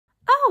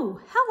Oh,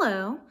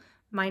 hello.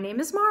 My name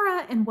is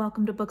Mara and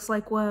welcome to Books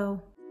Like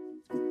Whoa.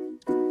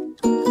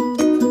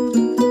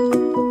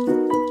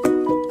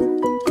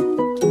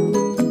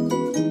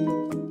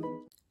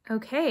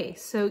 Okay,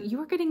 so you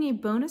are getting a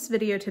bonus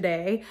video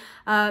today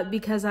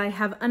because I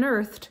have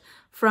unearthed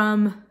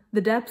from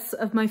the depths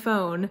of my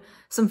phone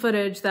some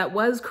footage that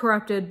was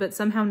corrupted but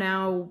somehow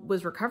now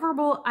was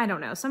recoverable. I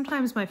don't know.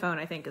 Sometimes my phone,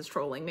 I think, is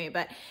trolling me.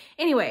 But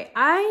anyway,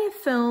 I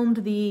filmed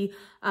the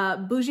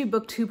Boujee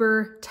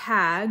Booktuber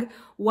tag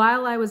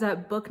while I was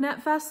at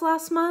BookNet Fest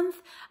last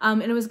month,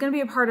 and it was going to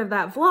be a part of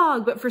that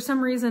vlog, but for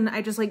some reason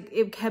I just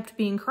it kept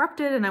being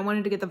corrupted and I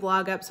wanted to get the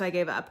vlog up, so I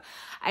gave up.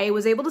 I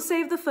was able to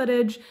save the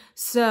footage,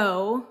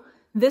 so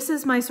this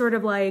is my sort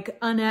of this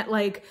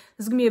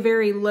is gonna be a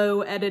very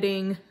low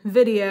editing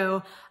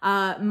video,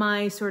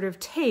 my sort of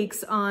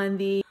takes on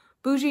the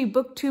Boujee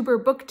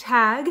Booktuber Book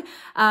Tag,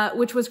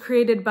 which was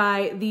created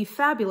by the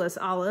fabulous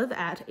Olive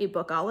at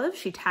eBook Olive.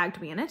 She tagged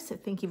me in it, so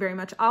thank you very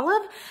much,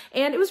 Olive.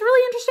 And it was a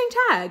really interesting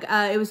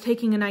tag. It was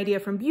taking an idea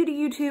from beauty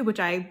YouTube, which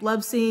I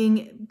love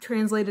seeing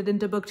translated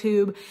into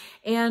BookTube.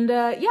 And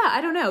yeah,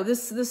 I don't know.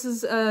 This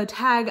is a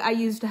tag I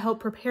used to help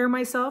prepare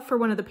myself for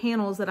one of the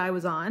panels that I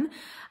was on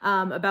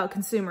about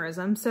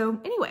consumerism. So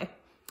anyway,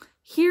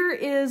 here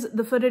is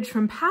the footage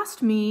from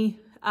past me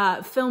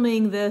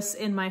filming this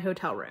in my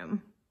hotel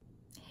room.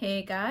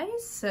 Hey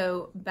guys,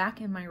 so back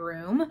in my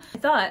room. I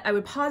thought I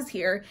would pause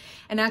here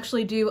and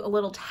actually do a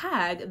little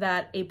tag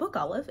that eBook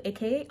Olive,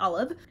 aka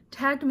Olive,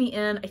 tagged me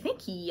in, I think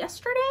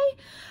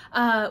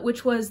yesterday,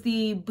 which was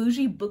the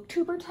Boujee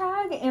Booktuber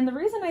tag. And the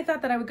reason I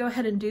thought that I would go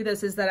ahead and do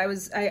this is that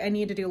I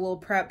need to do a little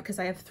prep because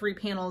I have 3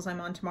 panels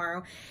I'm on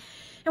tomorrow.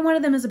 And one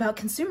of them is about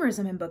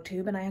consumerism in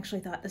BookTube, and I actually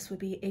thought this would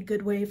be a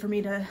good way for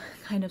me to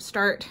kind of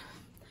start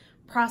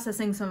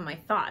processing some of my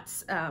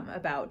thoughts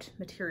about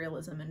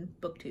materialism and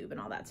BookTube and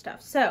all that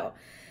stuff. So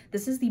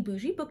this is the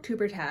Boujee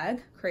Booktuber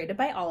tag created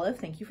by Olive.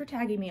 Thank you for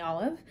tagging me,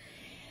 Olive.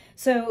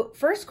 So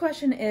first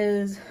question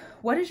is,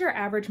 what is your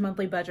average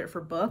monthly budget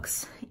for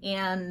books?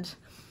 And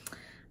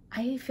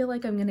I feel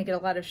like I'm gonna get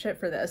a lot of shit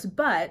for this,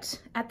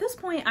 but at this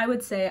point I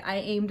would say I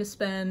aim to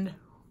spend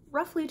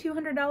roughly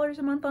 $200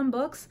 a month on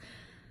books,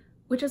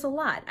 which is a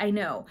lot, I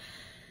know.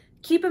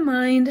 Keep in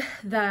mind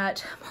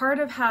that part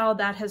of how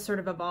that has sort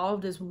of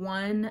evolved is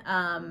one,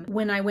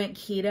 when I went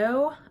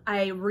keto,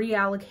 I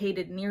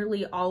reallocated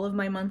nearly all of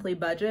my monthly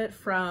budget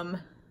from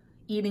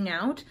eating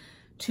out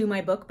to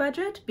my book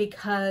budget,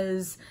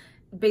 because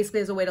basically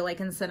as a way to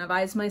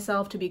incentivize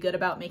myself to be good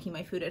about making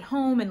my food at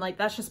home, and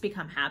that's just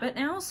become habit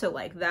now. So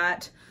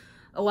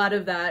a lot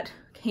of that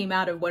came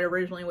out of what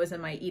originally was in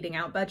my eating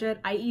out budget.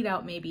 I eat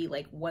out maybe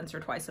once or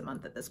twice a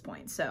month at this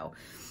point. So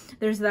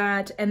there's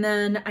that. And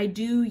then I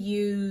do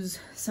use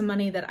some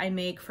money that I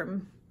make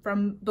from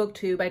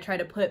BookTube. I try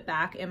to put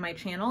back in my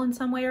channel in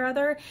some way or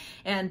other.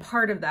 And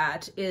part of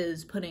that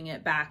is putting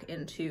it back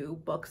into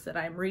books that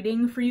I'm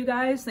reading for you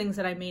guys, things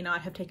that I may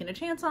not have taken a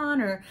chance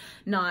on or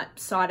not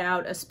sought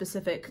out a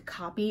specific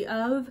copy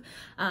of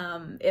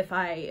if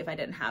I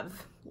didn't have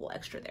a little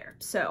extra there.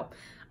 So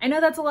I know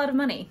that's a lot of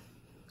money.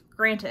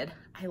 Granted,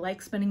 I like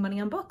spending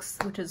money on books,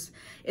 which is,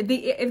 if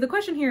the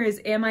question here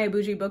is, am I a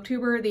Boujee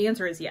Booktuber? The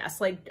answer is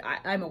yes.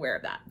 I'm aware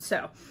of that.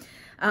 So,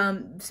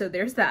 so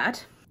there's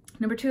that.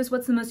 Number 2 is,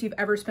 what's the most you've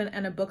ever spent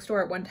in a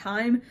bookstore at one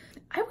time?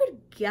 I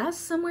would guess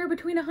somewhere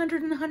between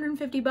 100 and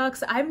 150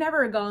 bucks. I've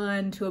never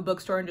gone to a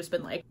bookstore and just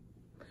been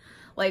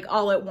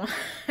all at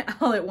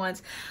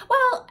once.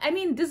 Well, I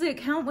mean, does it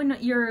count when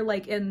you're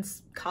in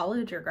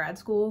college or grad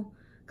school?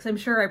 Because I'm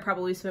sure I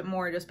probably spent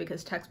more just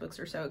because textbooks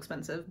are so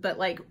expensive, but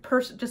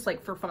just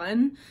for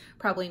fun,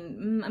 probably,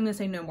 I'm gonna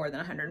say no more than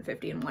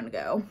 150 in one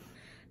go.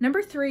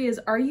 Number 3 is,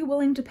 are you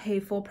willing to pay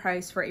full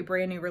price for a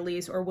brand new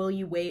release, or will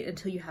you wait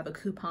until you have a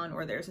coupon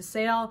or there's a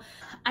sale?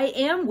 I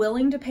am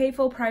willing to pay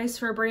full price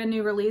for a brand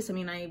new release. I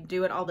mean, I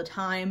do it all the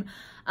time.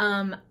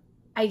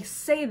 I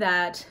say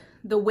that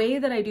the way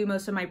that I do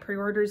most of my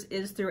pre-orders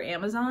is through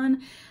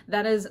Amazon.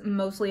 That is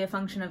mostly a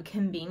function of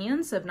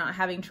convenience, of not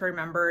having to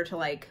remember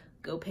to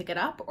go pick it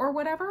up or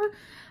whatever.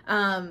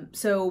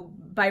 So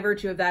by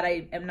virtue of that,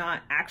 I am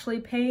not actually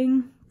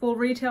paying full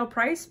retail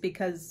price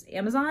because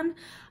Amazon.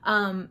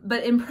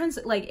 But in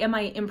principle, am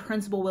I in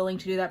principle willing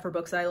to do that for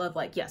books that I love?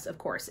 Yes, of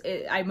course.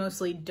 I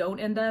mostly don't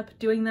end up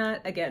doing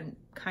that. Again,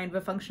 kind of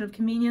a function of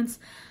convenience.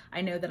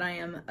 I know that I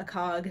am a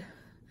cog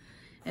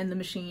in the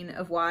machine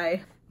of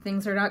why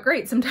things are not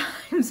great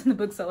sometimes in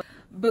the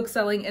book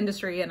selling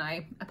industry, and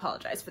I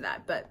apologize for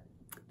that, but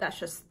that's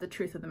just the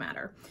truth of the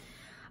matter.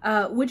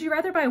 Would you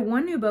rather buy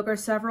one new book or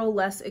several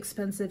less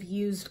expensive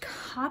used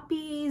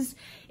copies?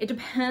 It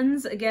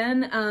depends.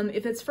 Again,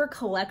 if it's for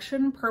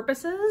collection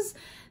purposes,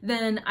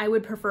 then I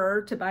would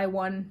prefer to buy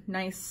one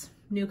nice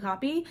new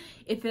copy.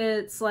 If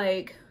it's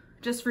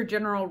just for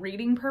general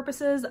reading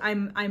purposes,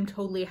 I'm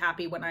totally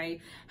happy when I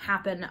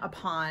happen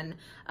upon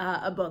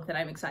a book that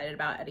I'm excited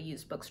about at a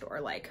used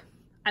bookstore.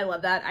 I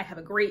love that. I have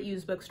a great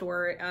used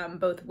bookstore,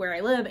 both where I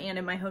live and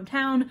in my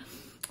hometown.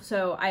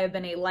 So I have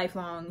been a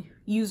lifelong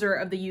user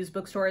of the used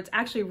bookstore. It's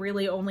actually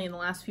really only in the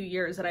last few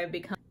years that I've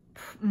become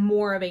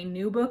more of a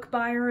new book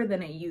buyer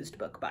than a used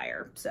book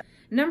buyer. So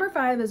number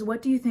 5 is,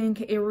 what do you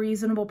think a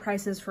reasonable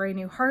price is for a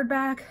new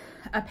hardback,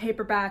 a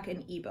paperback,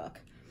 and ebook?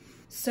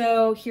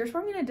 So here's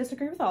where I'm going to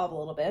disagree with Olive a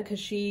little bit, because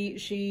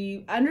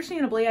she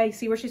understandably, I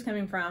see where she's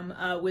coming from,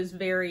 was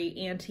very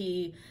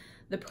anti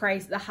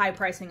the high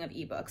pricing of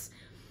ebooks.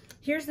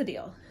 Here's the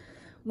deal.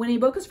 When a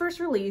book is first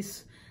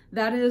released,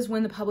 that is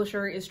when the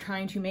publisher is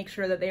trying to make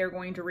sure that they are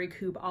going to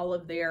recoup all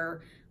of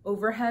their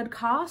overhead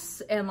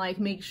costs and like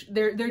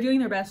they're doing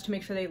their best to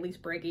make sure they at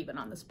least break even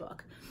on this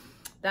book.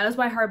 That is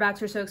why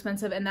hardbacks are so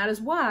expensive, and that is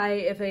why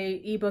if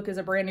a ebook is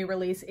a brand new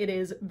release, it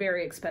is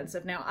very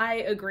expensive. Now, I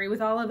agree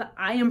with Olive.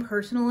 I am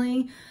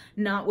personally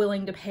not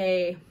willing to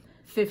pay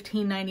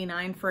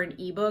 $15.99 for an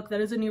ebook that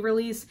is a new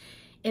release.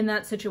 In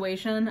that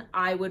situation,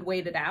 I would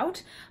wait it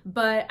out.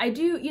 But I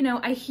do, you know,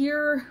 I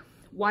hear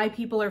why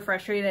people are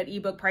frustrated at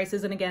ebook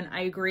prices. And again,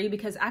 I agree,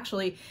 because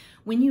actually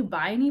when you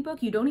buy an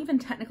ebook, you don't even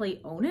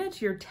technically own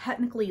it. You're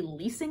technically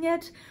leasing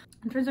it.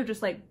 In terms of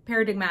just like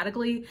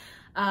paradigmatically,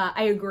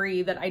 I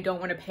agree that I don't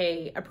want to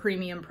pay a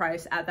premium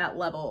price at that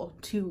level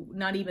to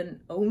not even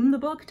own the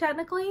book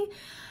technically.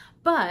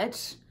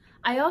 But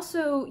I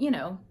also, you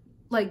know,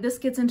 like this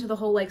gets into the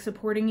whole like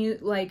supporting you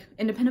like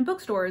independent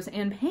bookstores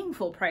and paying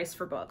full price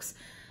for books.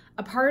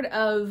 A part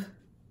of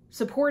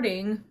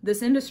supporting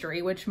this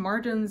industry, which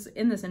margins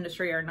in this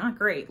industry are not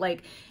great.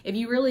 Like if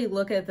you really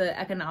look at the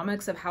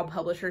economics of how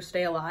publishers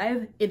stay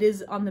alive, it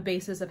is on the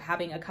basis of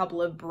having a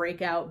couple of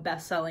breakout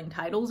best-selling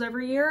titles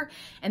every year.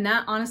 And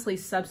that honestly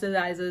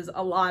subsidizes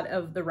a lot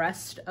of the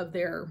rest of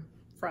their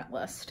front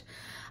list.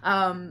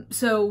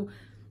 So,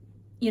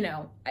 you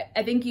know,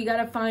 I think you got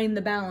to find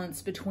the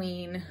balance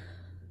between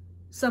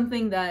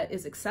something that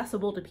is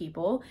accessible to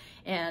people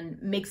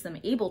and makes them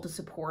able to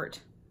support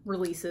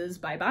releases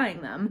by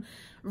buying them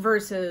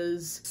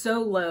versus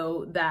so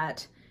low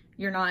that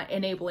you're not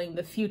enabling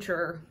the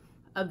future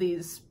of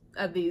these,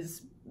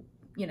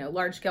 you know,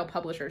 large scale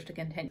publishers to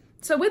continue.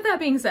 So with that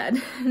being said,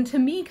 to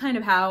me, kind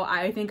of how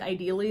I think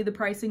ideally the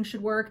pricing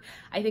should work,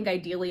 I think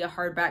ideally a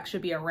hardback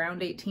should be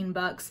around 18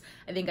 bucks.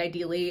 I think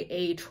ideally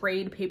a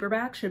trade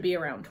paperback should be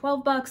around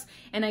 12 bucks.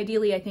 And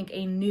ideally, I think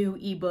a new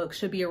ebook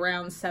should be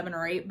around $7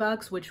 or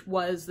 $8, which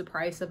was the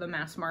price of a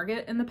mass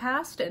market in the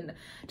past. And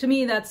to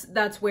me,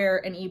 that's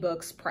where an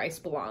ebook's price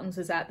belongs,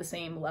 is at the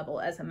same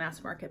level as a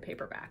mass market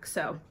paperback.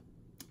 So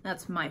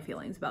that's my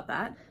feelings about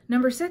that.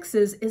 Number 6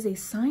 is a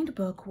signed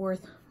book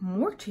worth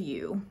more to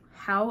you?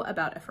 How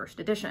about a first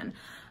edition?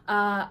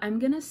 I'm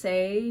gonna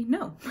say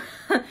no.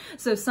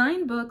 So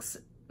signed books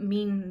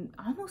mean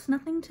almost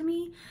nothing to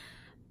me.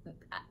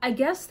 I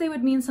guess they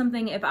would mean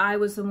something if I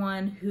was the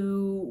one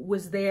who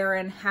was there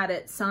and had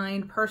it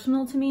signed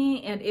personal to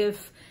me, and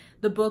if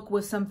the book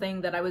was something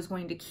that I was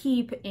going to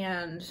keep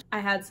and I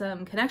had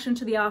some connection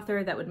to the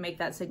author that would make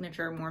that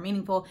signature more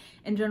meaningful.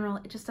 In general,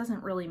 it just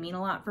doesn't really mean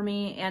a lot for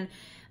me. And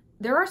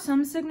there are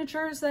some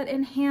signatures that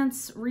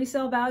enhance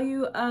resale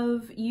value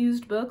of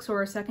used books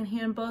or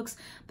secondhand books,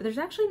 but there's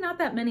actually not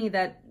that many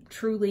that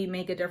truly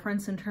make a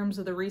difference in terms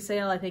of the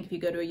resale. I think if you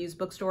go to a used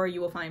bookstore,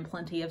 you will find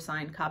plenty of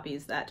signed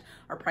copies that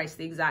are priced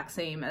the exact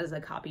same as a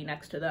copy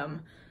next to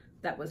them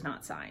that was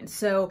not signed.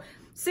 So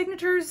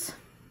signatures,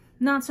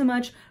 not so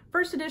much.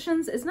 First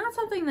editions is not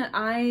something that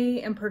I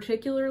am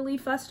particularly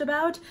fussed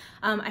about.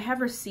 I have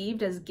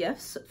received as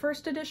gifts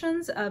first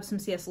editions of some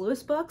C.S.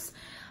 Lewis books,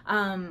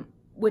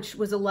 which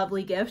was a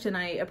lovely gift, and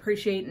I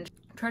appreciate and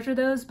treasure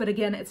those. But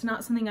again, it's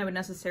not something I would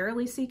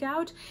necessarily seek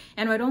out,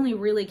 and I'd only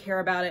really care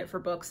about it for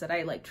books that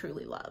I like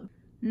truly love.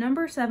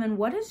 Number 7,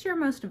 what is your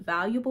most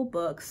valuable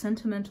book,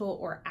 sentimental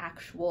or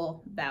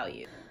actual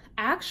value?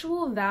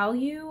 Actual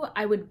value,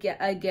 I would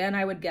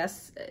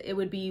guess it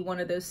would be one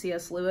of those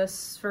C.S.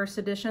 Lewis first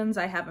editions.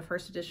 I have a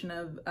first edition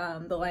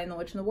of The Lion, the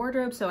Witch, and the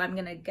Wardrobe, so I'm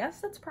gonna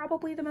guess that's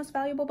probably the most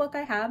valuable book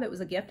I have. It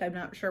was a gift. I'm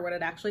not sure what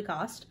it actually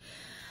cost.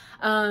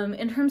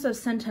 In terms of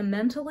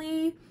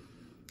sentimentally,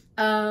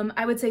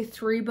 I would say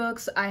 3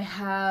 books. I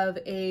have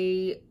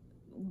a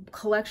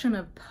collection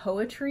of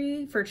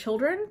poetry for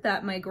children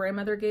that my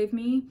grandmother gave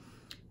me.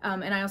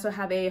 And I also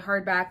have a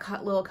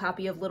hardback little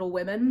copy of Little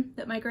Women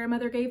that my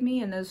grandmother gave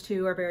me, and those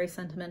 2 are very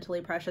sentimentally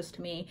precious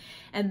to me.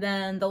 And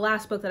then the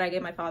last book that I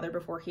gave my father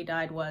before he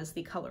died was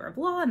The Color of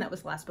Law, and that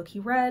was the last book he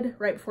read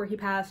right before he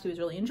passed. He was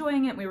really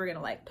enjoying it, and we were gonna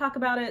like talk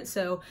about it.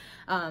 So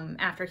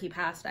after he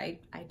passed, I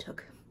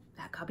took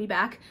that copy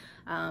back,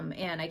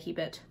 and I keep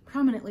it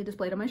prominently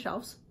displayed on my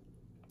shelves.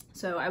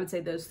 So I would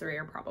say those 3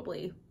 are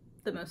probably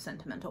the most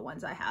sentimental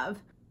ones I have.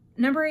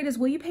 Number 8 is,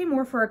 will you pay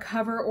more for a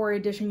cover or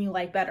edition you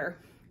like better?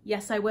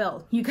 Yes, I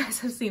will. You guys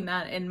have seen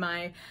that in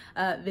my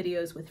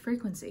videos with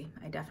frequency.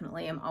 I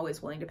definitely am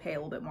always willing to pay a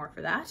little bit more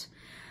for that.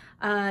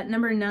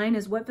 Number 9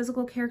 is, what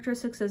physical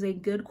characteristics does a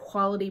good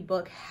quality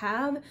book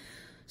have?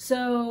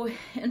 So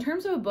in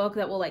terms of a book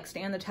that will like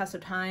stand the test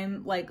of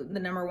time, like the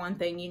number 1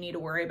 thing you need to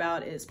worry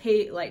about is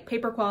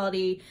paper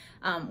quality,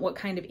 what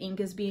kind of ink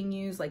is being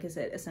used. Like, is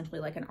it essentially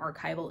like an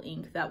archival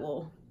ink that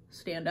will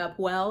stand up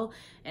well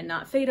and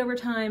not fade over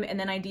time? And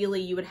then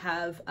ideally you would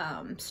have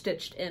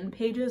stitched in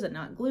pages and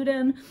not glued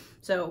in.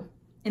 So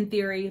in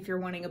theory, if you're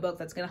wanting a book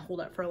that's gonna hold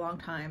up for a long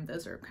time,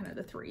 those are kind of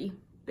the 3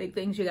 big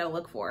things you gotta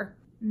look for.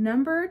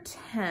 Number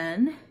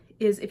 10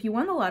 is, if you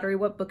won the lottery,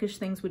 what bookish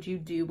things would you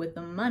do with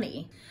the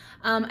money?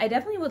 I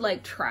definitely would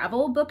like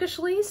travel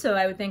bookishly, so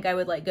I would think I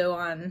would like go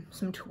on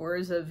some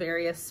tours of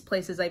various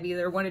places I've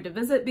either wanted to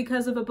visit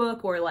because of a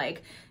book, or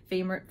like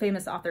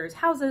famous authors'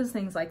 houses,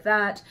 things like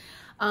that.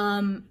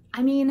 I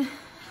mean,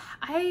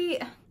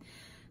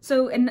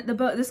 so, and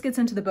this gets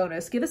into the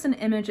bonus. Give us an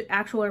image,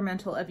 actual or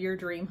mental, of your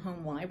dream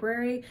home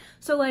library.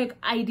 So like,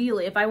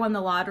 ideally, if I won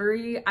the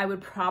lottery, I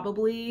would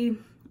probably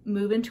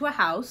move into a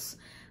house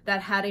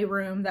that had a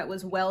room that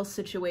was well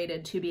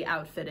situated to be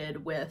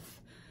outfitted with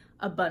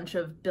a bunch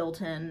of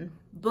built-in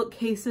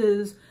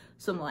bookcases,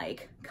 some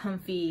like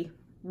comfy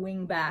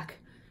wingback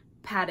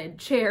padded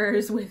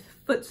chairs with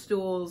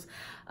footstools,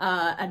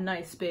 a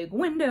nice big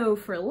window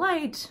for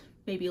light,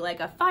 maybe like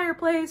a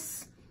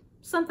fireplace,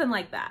 something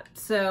like that.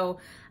 So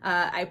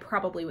I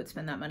probably would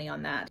spend that money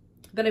on that.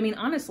 But I mean,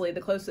 honestly, the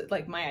closest,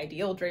 like my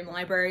ideal dream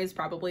library is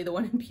probably the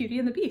one in Beauty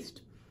and the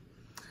Beast.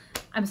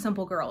 I'm a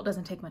simple girl, it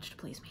doesn't take much to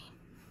please me.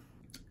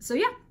 So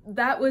yeah,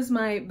 that was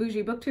my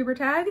Boujee Booktuber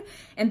tag,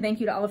 and thank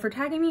you to Olive for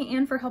tagging me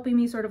and for helping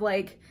me sort of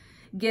like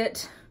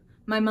get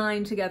my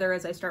mind together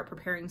as I start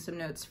preparing some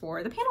notes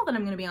for the panel that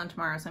I'm going to be on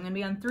tomorrow. So I'm going to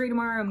be on 3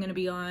 tomorrow. I'm going to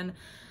be on,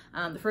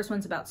 the first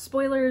one's about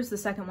spoilers, the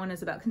second one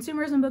is about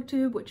consumers in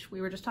BookTube, which we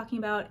were just talking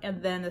about,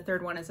 and then the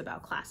third one is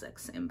about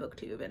classics in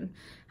BookTube and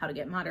how to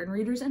get modern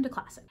readers into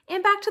classics.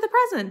 And back to the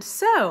present.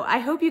 So I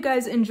hope you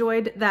guys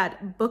enjoyed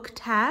that book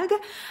tag,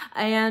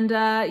 and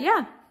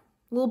yeah.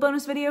 Little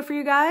bonus video for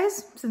you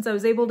guys since I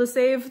was able to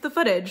save the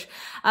footage.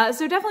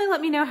 So definitely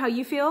let me know how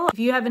you feel. If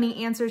you have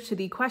any answers to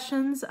the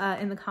questions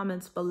in the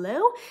comments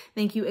below.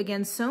 Thank you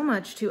again so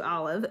much to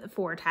Olive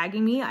for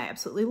tagging me. I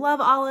absolutely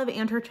love Olive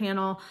and her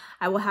channel.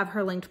 I will have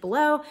her linked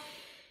below.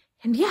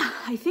 And yeah,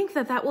 I think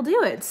that will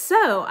do it.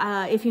 So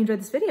if you enjoyed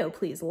this video,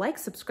 please like,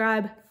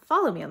 subscribe,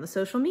 follow me on the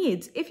social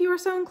medias if you are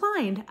so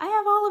inclined. I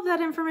have all of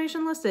that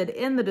information listed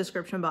in the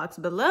description box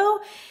below.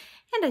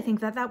 And I think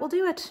that will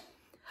do it.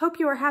 Hope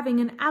you are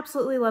having an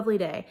absolutely lovely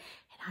day,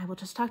 and I will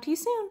just talk to you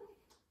soon.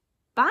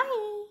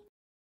 Bye!